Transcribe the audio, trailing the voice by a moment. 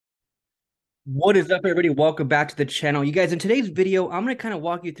What is up, everybody? Welcome back to the channel. You guys, in today's video, I'm going to kind of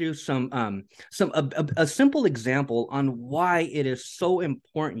walk you through a simple example on why it is so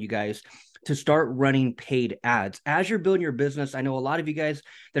important, you guys, to start running paid ads. As you're building your business, I know a lot of you guys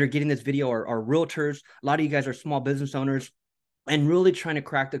that are getting this video are realtors. A lot of you guys are small business owners and really trying to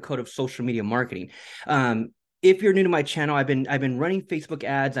crack the code of social media marketing. Um, if you're new to my channel, I've been running Facebook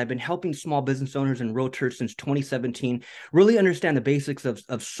ads. I've been helping small business owners and realtors since 2017 really understand the basics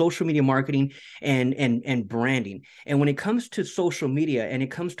of social media marketing and branding. And when it comes to social media and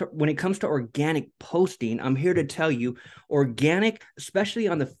when it comes to organic posting, I'm here to tell you organic, especially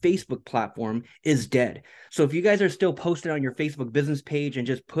on the Facebook platform, is dead. So if you guys are still posting on your Facebook business page and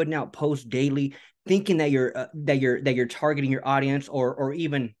just putting out posts daily, thinking that you're targeting your audience or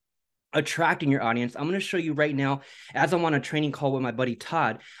even attracting your audience, I'm going to show you right now, as I'm on a training call with my buddy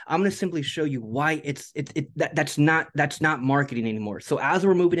Todd. I'm going to simply show you why that's not marketing anymore. So as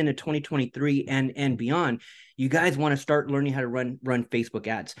we're moving into 2023 and beyond, you guys want to start learning how to run Facebook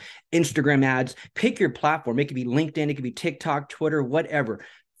ads, Instagram ads. Pick your platform. It could be LinkedIn, it could be TikTok, Twitter, whatever.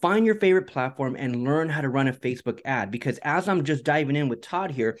 Find your favorite platform and learn how to run a Facebook ad. Because as I'm just diving in with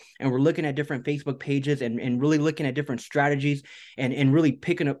Todd here, and we're looking at different Facebook pages and really looking at different strategies and really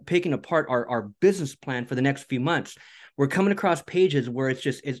picking apart our business plan for the next few months, we're coming across pages where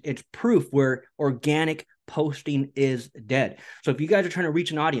it's proof where organic posting is dead. So if you guys are trying to reach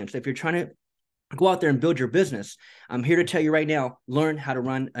an audience, if you're trying to go out there and build your business, I'm here to tell you right now, learn how to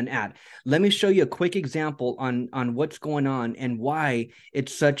run an ad. Let me show you a quick example on what's going on and why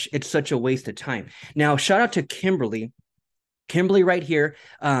it's such a waste of time. Now, shout out to Kimberly right here.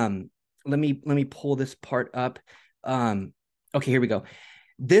 Let me pull this part up. Okay, here we go.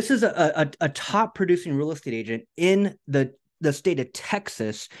 This is a top producing real estate agent in the state of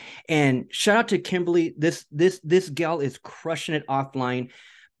Texas. And shout out to Kimberly. This gal is crushing it offline.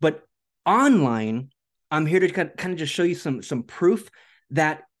 But online, I'm here to kind of just show you some proof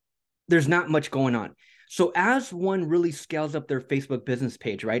that there's not much going on. So as one really scales up their Facebook business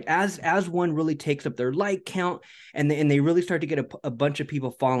page, right? As one really takes up their like count and they really start to get a bunch of people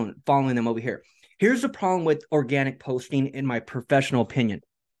following them over here. Here's the problem with organic posting, in my professional opinion.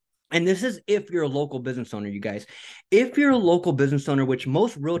 And this is if you're a local business owner, you guys. If you're a local business owner, which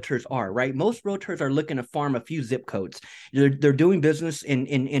most realtors are, right? Most realtors are looking to farm a few zip codes. They're doing business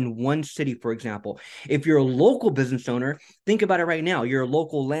in one city, for example. If you're a local business owner, think about it right now. You're a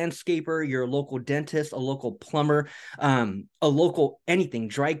local landscaper, you're a local dentist, a local plumber, a local anything,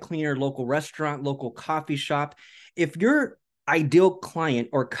 dry cleaner, local restaurant, local coffee shop. If your ideal client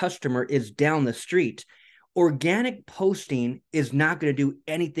or customer is down the street, organic posting is not going to do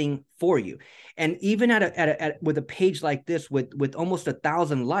anything for you. And even with a page like this with almost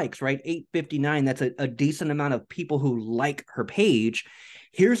 1,000 likes, right? 859, that's a decent amount of people who like her page.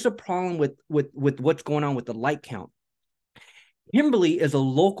 Here's the problem with what's going on with the like count. Kimberly is a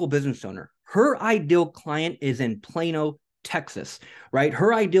local business owner. Her ideal client is in Plano, Texas, right?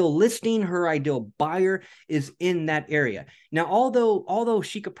 Her ideal listing, her ideal buyer is in that area. Now, although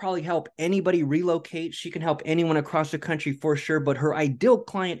she could probably help anybody relocate, she can help anyone across the country for sure, but her ideal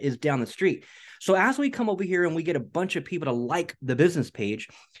client is down the street. So as we come over here and we get a bunch of people to like the business page,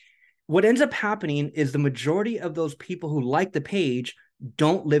 what ends up happening is the majority of those people who like the page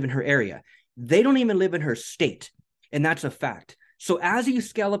don't live in her area. They don't even live in her state. And that's a fact. So as you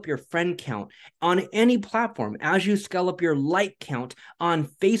scale up your friend count on any platform, as you scale up your like count on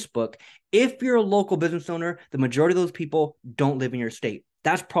Facebook, if you're a local business owner, the majority of those people don't live in your state.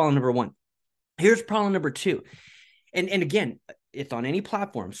 That's problem number one. Here's problem number two. And again, it's on any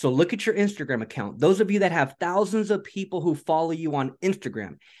platform. So look at your Instagram account. Those of you that have thousands of people who follow you on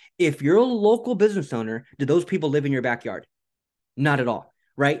Instagram, if you're a local business owner, do those people live in your backyard? Not at all,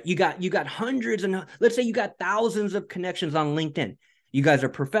 right? You got hundreds and let's say you got thousands of connections on LinkedIn. You guys are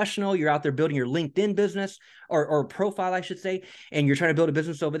professional. You're out there building your LinkedIn business or profile, I should say, and you're trying to build a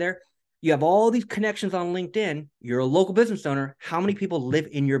business over there. You have all these connections on LinkedIn. You're a local business owner. How many people live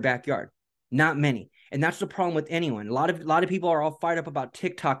in your backyard? Not many. And that's the problem with anyone. A lot of people are all fired up about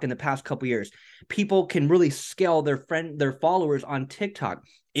TikTok in the past couple years. People can really scale their followers on TikTok.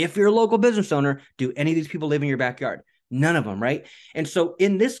 If you're a local business owner, do any of these people live in your backyard? None of them, right? And so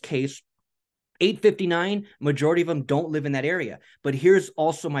in this case, 859, majority of them don't live in that area. But here's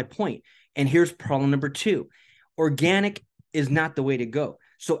also my point, and here's problem number two. Organic is not the way to go.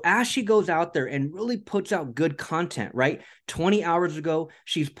 So as she goes out there and really puts out good content, right? 20 hours ago,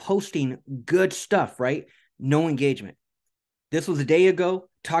 she's posting good stuff, right? No engagement. This was a day ago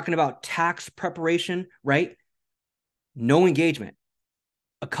talking about tax preparation, right? No engagement.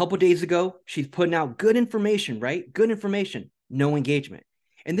 A couple days ago, she's putting out good information, right? Good information, no engagement.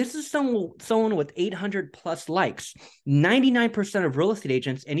 And this is someone with 800 plus likes. 99% of real estate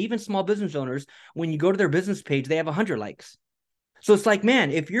agents and even small business owners, when you go to their business page, they have 100 likes. So it's like,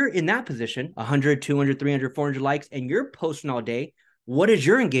 man, if you're in that position, 100, 200, 300, 400 likes, and you're posting all day, what does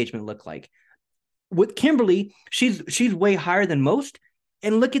your engagement look like? With Kimberly, she's way higher than most.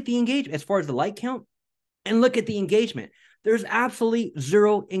 And look at the engagement as far as the like count, and look at the engagement. There's absolutely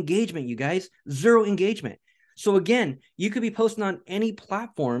zero engagement, you guys, zero engagement. So again, you could be posting on any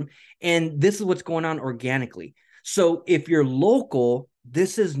platform, and this is what's going on organically. So if you're local,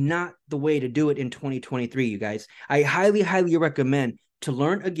 this is not the way to do it in 2023, you guys. I highly, highly recommend to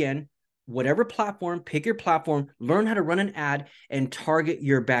learn again, whatever platform, pick your platform, learn how to run an ad and target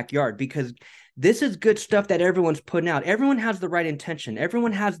your backyard, because this is good stuff that everyone's putting out. Everyone has the right intention.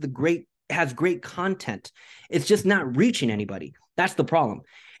 Everyone has great content. It's just not reaching anybody. That's the problem.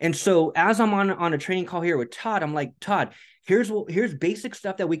 And so as I'm on a training call here with Todd, I'm like, Todd, here's basic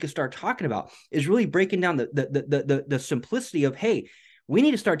stuff that we could start talking about, is really breaking down the simplicity of, hey, we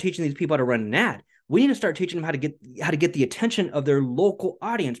need to start teaching these people how to run an ad. We need to start teaching them how to get the attention of their local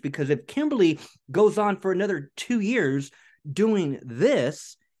audience, because if Kimberly goes on for another 2 years doing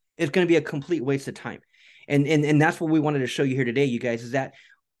this, it's going to be a complete waste of time. And that's what we wanted to show you here today, you guys, is that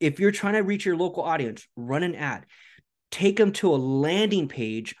if you're trying to reach your local audience, run an ad. Take them to a landing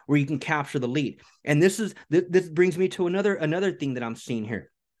page where you can capture the lead. And this brings me to another thing that I'm seeing here.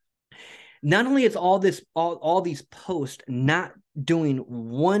 Not only is all these posts not doing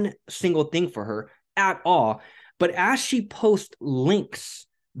one single thing for her at all, but as she posts links,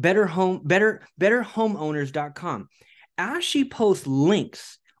 betterhomeowners.com, as she posts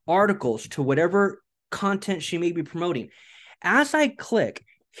links, articles to whatever content she may be promoting, as I click,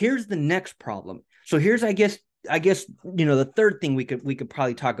 here's the next problem. So here's, I guess, the third thing we could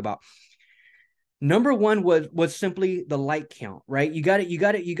probably talk about. Number one was simply the like count, right? You got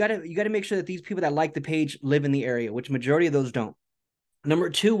to make sure that these people that like the page live in the area, which majority of those don't. Number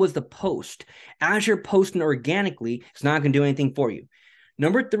two was the post. As you're posting organically, it's not going to do anything for you.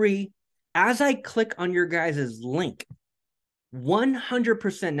 Number three, as I click on your guys' link,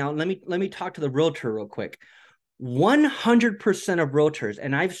 100%. Now let me talk to the realtor real quick. 100% of realtors,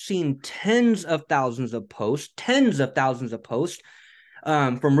 and I've seen tens of thousands of posts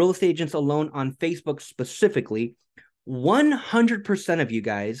from real estate agents alone on Facebook specifically. 100% of you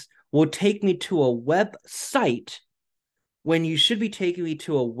guys will take me to a website when you should be taking me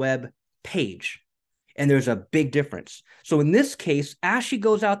to a web page. And there's a big difference. So in this case, as she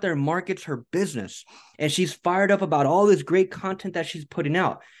goes out there and markets her business, and she's fired up about all this great content that she's putting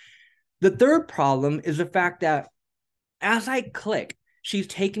out. The third problem is the fact that as I click, she's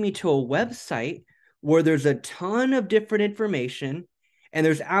taking me to a website where there's a ton of different information, and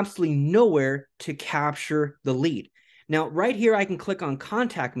there's absolutely nowhere to capture the lead. Now, right here, I can click on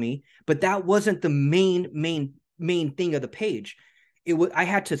contact me, but that wasn't the main thing of the page. I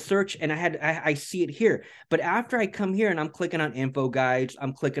had to search, and I see it here. But after I come here and I'm clicking on info guides,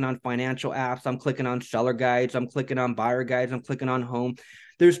 I'm clicking on financial apps, I'm clicking on seller guides, I'm clicking on buyer guides, I'm clicking on home.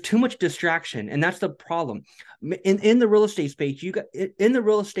 There's too much distraction, and that's the problem. In the real estate space,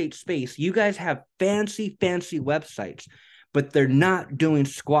 you guys have fancy websites, but they're not doing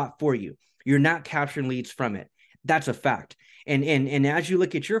squat for you. You're not capturing leads from it. That's a fact. And as you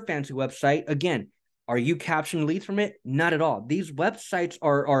look at your fancy website, again, are you capturing leads from it? Not at all. These websites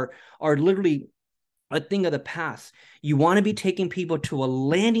are literally a thing of the past. You want to be taking people to a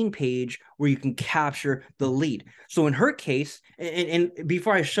landing page where you can capture the lead. So in her case, and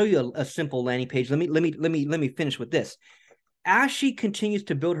before I show you a simple landing page, let me finish with this. As she continues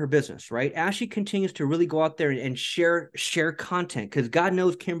to build her business, right? As she continues to really go out there and share content, because God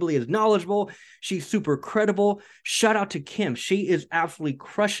knows Kimberly is knowledgeable. She's super credible. Shout out to Kim. She is absolutely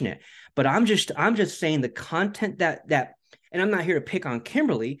crushing it. But I'm just saying the content that, and I'm not here to pick on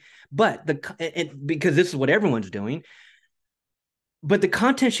Kimberly, but because this is what everyone's doing. But the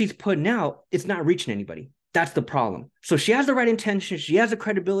content she's putting out, it's not reaching anybody. That's the problem. So she has the right intention. She has the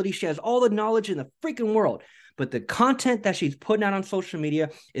credibility. She has all the knowledge in the freaking world. But the content that she's putting out on social media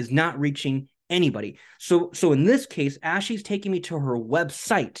is not reaching anybody. So in this case, as she's taking me to her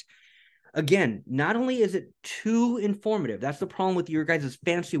website, again, not only is it too informative, that's the problem with your guys'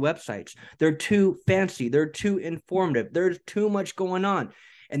 fancy websites. They're too fancy. They're too informative. There's too much going on.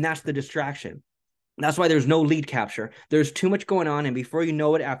 And that's the distraction. That's why there's no lead capture. There's too much going on. And before you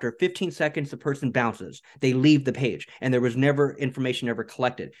know it, after 15 seconds, the person bounces. They leave the page, and there was never information ever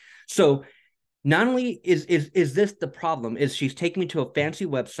collected. So not only is this the problem, is she's taking me to a fancy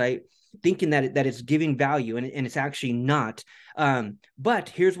website thinking that it's giving value, and it's actually not. But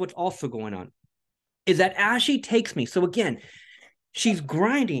here's what's also going on, is that as she takes me, so again, She's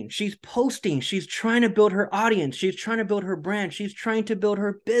grinding, she's posting, she's trying to build her audience, she's trying to build her brand, she's trying to build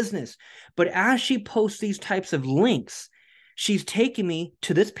her business. But as she posts these types of links, she's taking me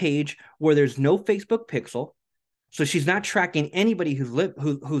to this page where there's no Facebook pixel. So she's not tracking anybody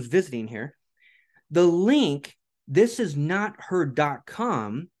who's visiting here. The link, this is not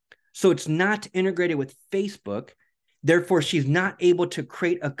her.com, so it's not integrated with Facebook. Therefore, she's not able to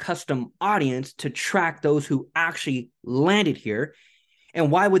create a custom audience to track those who actually landed here.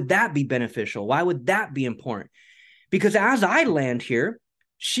 And why would that be beneficial? Why would that be important? Because as I land here,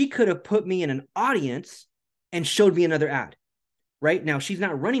 she could have put me in an audience and showed me another ad. Right now, she's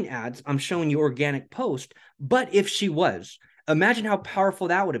not running ads. I'm showing you organic post. But if she was, imagine how powerful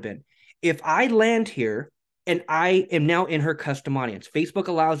that would have been. If I land here and I am now in her custom audience, Facebook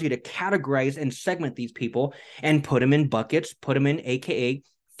allows you to categorize and segment these people and put them in buckets, put them in AKA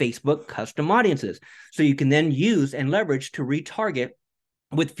Facebook custom audiences. So you can then use and leverage to retarget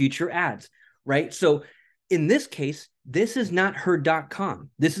with future ads, right? So in this case, this is not her.com.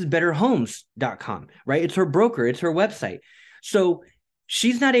 This is betterhomes.com, right? It's her broker. It's her website. So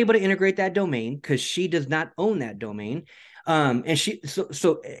she's not able to integrate that domain because she does not own that domain. And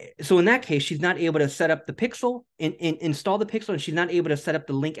so in that case, she's not able to set up the pixel and install the pixel, and she's not able to set up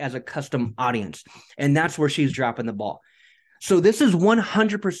the link as a custom audience. And that's where she's dropping the ball. So this is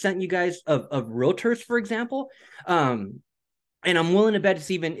 100%, you guys, of realtors, for example. And I'm willing to bet it's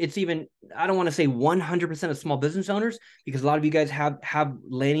even I don't want to say 100% of small business owners, because a lot of you guys have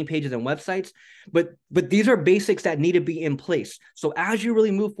landing pages and websites, but these are basics that need to be in place. So as you really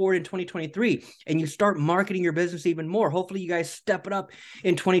move forward in 2023 and you start marketing your business even more, hopefully you guys step it up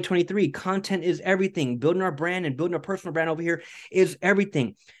in 2023. Content is everything. Building our brand and building a personal brand over here is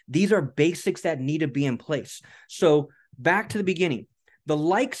everything. These are basics that need to be in place. So back to the beginning. The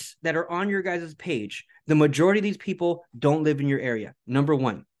likes that are on your guys' page, the majority of these people don't live in your area. Number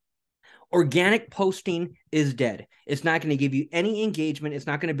one, organic posting is dead. It's not going to give you any engagement. It's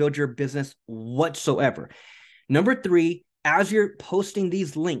not going to build your business whatsoever. Number three, as you're posting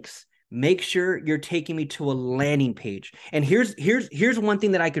these links, make sure you're taking me to a landing page. And here's one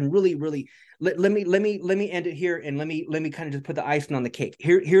thing that I can really let me end it here, and let me kind of just put the icing on the cake.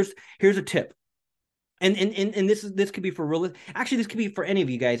 Here's a tip. And this could be for real. Actually, this could be for any of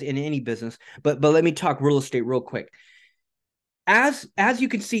you guys in any business. But let me talk real estate real quick. As you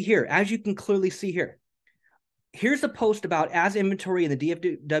can see here, as you can clearly see here, here's a post about as inventory in the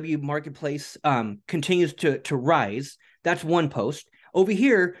DFW marketplace continues to rise. That's one post. Over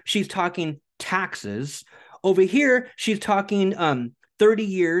here, she's talking taxes. Over here, she's talking 30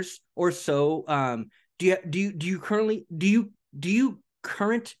 years or so. Do you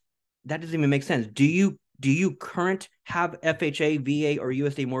current that doesn't even make sense. Do you current have FHA, VA, or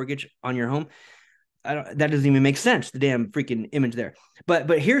USDA mortgage on your home? That doesn't even make sense, the damn freaking image there.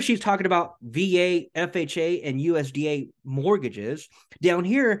 But here she's talking about VA, FHA, and USDA mortgages. Down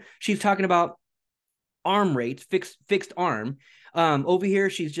here, she's talking about ARM rates, fixed ARM. Over here,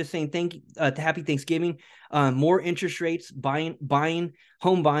 she's just saying happy Thanksgiving, more interest rates, buying,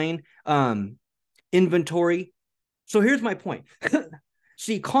 home buying, inventory. So here's my point.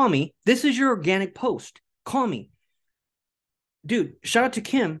 See, call me. This is your organic post. Call me. Dude, shout out to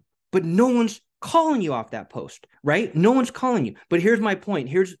Kim, but no one's calling you off that post, right? No one's calling you. But here's my point.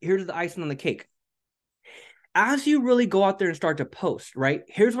 Here's the icing on the cake. As you really go out there and start to post, right?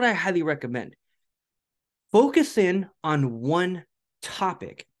 Here's what I highly recommend. Focus in on one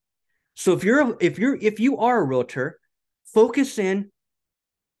topic. So if you are a realtor, focus in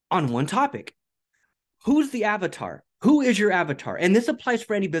on one topic. Who's the avatar? Who is your avatar? And this applies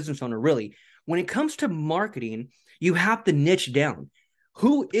for any business owner, really. When it comes to marketing, you have to niche down.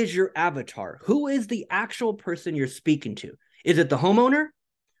 Who is your avatar? Who is the actual person you're speaking to? Is it the homeowner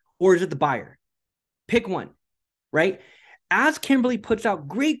or is it the buyer? Pick one, right? As Kimberly puts out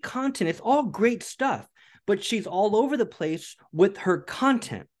great content, it's all great stuff, but she's all over the place with her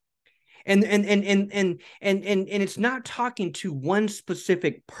content. And it's not talking to one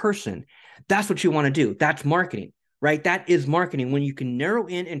specific person. That's what you want to do. That's marketing. Right? That is marketing, when you can narrow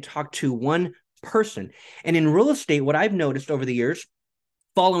in and talk to one person. And in real estate, what I've noticed over the years,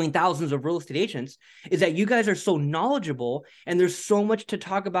 following thousands of real estate agents, is that you guys are so knowledgeable and there's so much to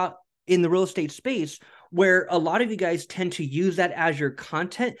talk about in the real estate space, where a lot of you guys tend to use that as your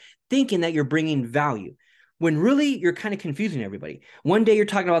content, thinking that you're bringing value, when really you're kind of confusing everybody. One day you're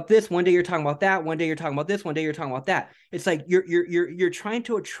talking about this, one day you're talking about that, one day you're talking about this, one day you're talking about that. It's like you're trying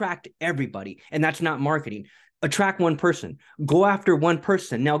to attract everybody, and that's not marketing. Attract one person, go after one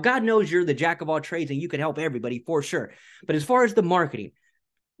person. Now, God knows you're the jack of all trades and you can help everybody for sure. But as far as the marketing,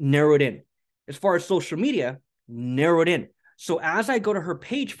 narrow it in. As far as social media, narrow it in. So as I go to her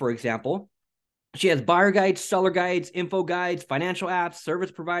page, for example, she has buyer guides, seller guides, info guides, financial apps, service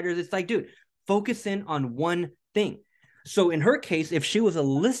providers. It's like, dude, focus in on one thing. So in her case, if she was a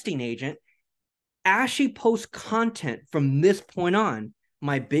listing agent, as she posts content from this point on,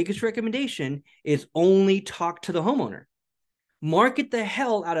 my biggest recommendation is only talk to the homeowner. Market the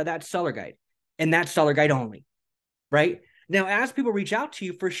hell out of that seller guide and that seller guide only, right? Now, as people reach out to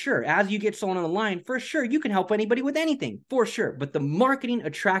you, for sure, as you get someone on the line, for sure, you can help anybody with anything, for sure. But the marketing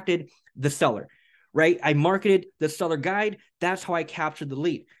attracted the seller, right? I marketed the seller guide. That's how I captured the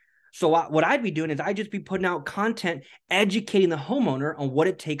lead. So what I'd be doing is I'd just be putting out content, educating the homeowner on what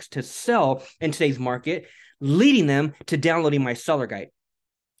it takes to sell in today's market, leading them to downloading my seller guide.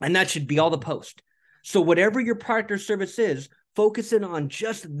 And that should be all the post. So whatever your product or service is, focus in on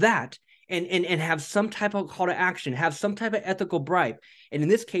just that and have some type of call to action, have some type of ethical bribe. And in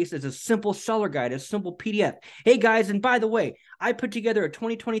this case, it's a simple seller guide, a simple PDF. Hey guys, and by the way, I put together a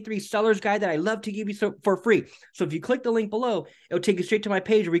 2023 seller's guide that I love to give you for free. So if you click the link below, it'll take you straight to my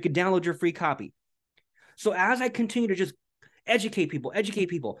page where you can download your free copy. So as I continue to just educate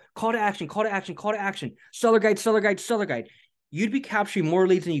people, call to action, call to action, call to action, seller guide, seller guide, seller guide, you'd be capturing more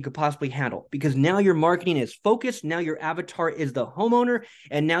leads than you could possibly handle because now your marketing is focused. Now your avatar is the homeowner,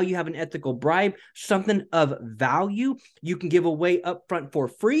 and now you have an ethical bribe, something of value you can give away upfront for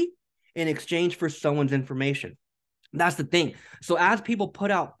free in exchange for someone's information. That's the thing. So as people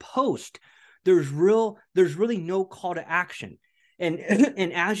put out posts, there's really no call to action. And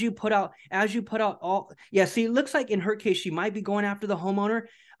as you put out all, yeah, see, it looks like in her case, she might be going after the homeowner.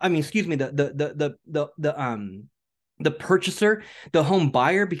 I mean, excuse me, the purchaser, the home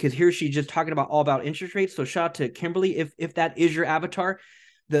buyer, because here she's just talking about all about interest rates. So shout out to Kimberly, if that is your avatar,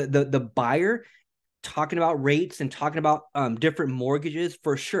 the buyer talking about rates and talking about different mortgages,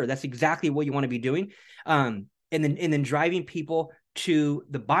 for sure. That's exactly what you want to be doing. And then driving people to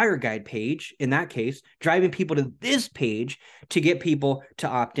the buyer guide page, in that case, driving people to this page to get people to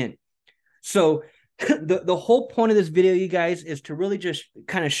opt in. So the whole point of this video, you guys, is to really just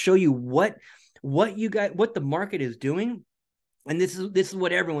kind of show you what the market is doing. And this is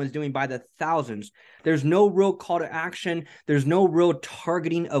what everyone's doing by the thousands. There's no real call to action. There's no real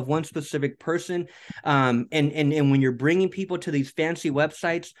targeting of one specific person. And when you're bringing people to these fancy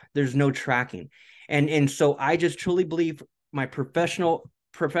websites, there's no tracking. And so I just truly believe, my professional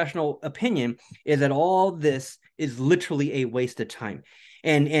opinion is that all this is literally a waste of time.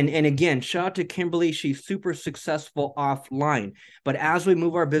 And again, shout out to Kimberly. She's super successful offline. But as we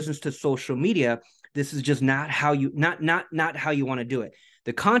move our business to social media, this is just not how you not how you want to do it.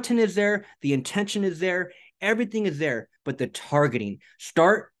 The content is there, the intention is there, everything is there, but the targeting.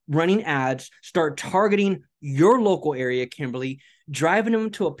 Start running ads, start targeting your local area, Kimberly, driving them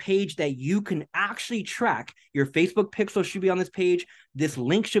to a page that you can actually track. Your Facebook pixel should be on this page. This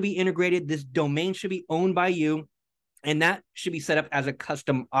link should be integrated. This domain should be owned by you. And that should be set up as a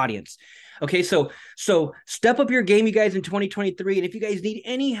custom audience. Okay, so step up your game, you guys, in 2023. And if you guys need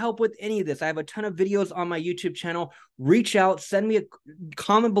any help with any of this, I have a ton of videos on my YouTube channel. Reach out, send me a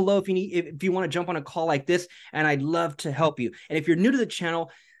comment below if you want to jump on a call like this, and I'd love to help you. And if you're new to the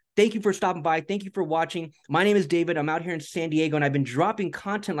channel, thank you for stopping by. Thank you for watching. My name is David. I'm out here in San Diego, and I've been dropping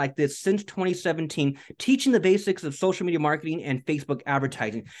content like this since 2017, teaching the basics of social media marketing and Facebook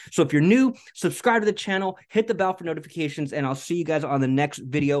advertising. So if you're new, subscribe to the channel, hit the bell for notifications, and I'll see you guys on the next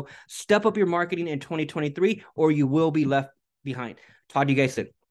video. Step up your marketing in 2023, or you will be left behind. Talk to you guys soon.